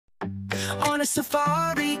On a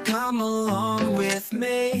safari, come along with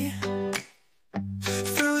me.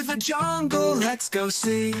 Through the jungle, let's go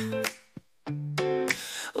see.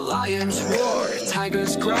 Lions roar,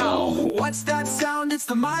 tigers growl. What's that sound? It's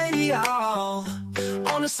the mighty owl.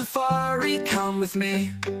 On a safari, come with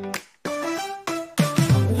me.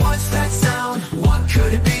 What's that sound? What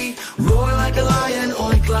could it be? Roar like a lion,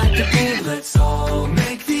 oink like a bee. Let's all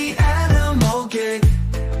make the animal gig.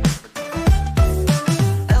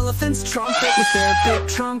 Elephants trumpet with their big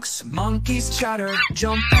trunks. Monkeys chatter,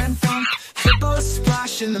 jump and thump. Hippos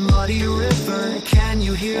splash in the muddy river. Can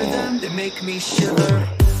you hear them? They make me shiver.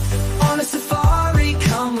 On a safari,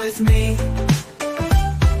 come with me.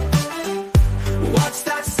 What's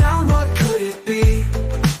that sound? What could it be?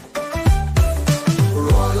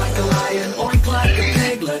 Roar like a lion, oink like a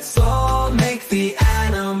pig. Let's all make the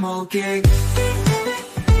animal gig.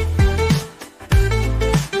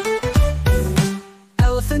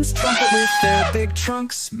 Elephants trumpet with their big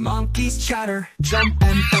trunks. Monkeys chatter, jump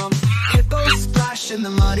and thump. Hippos splash in the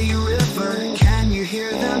muddy river. Can you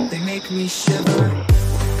hear them? They make me shiver.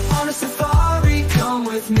 On a safari, come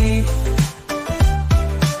with me.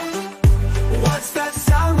 What's that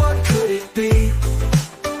sound? What could it be?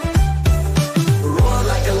 Roar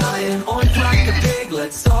like a lion, oink like a pig.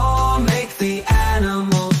 Let's all make the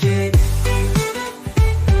animal gig.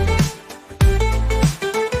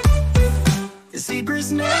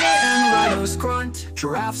 Zebras neigh and rhinos grunt.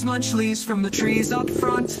 Giraffes munch leaves from the trees up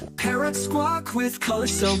front. Parrots squawk with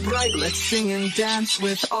colors so bright. Let's sing and dance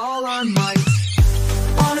with all our might.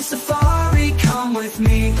 On a safari, come with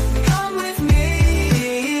me. Come with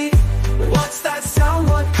me. What's that sound?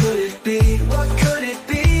 What could it be? What could it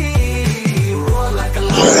be? Roar like a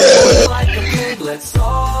lion, like a pig. Let's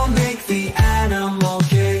all make the animal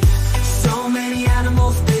gig. So many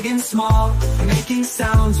animals, big and small, making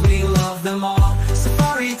sounds, we love them all.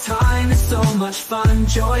 Safari time is so much fun.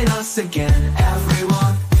 Join us again,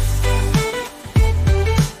 everyone.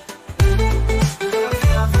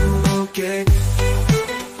 Okay.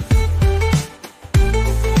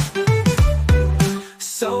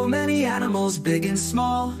 So many animals, big and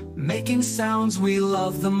small, making sounds, we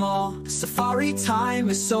love them all. Safari time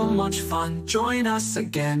is so much fun. Join us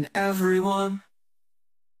again, everyone.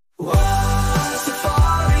 Whoa,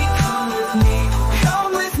 safari, come with me.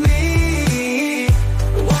 Come with me.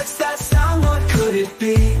 What's that sound? What could it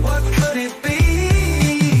be? What could it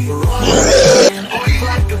be? Roar and oink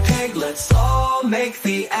like a pig. Let's all make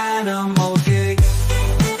the animal gig.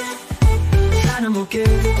 Animal gig.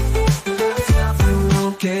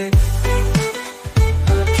 Gig.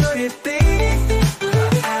 Could it be?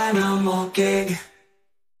 Animal gig.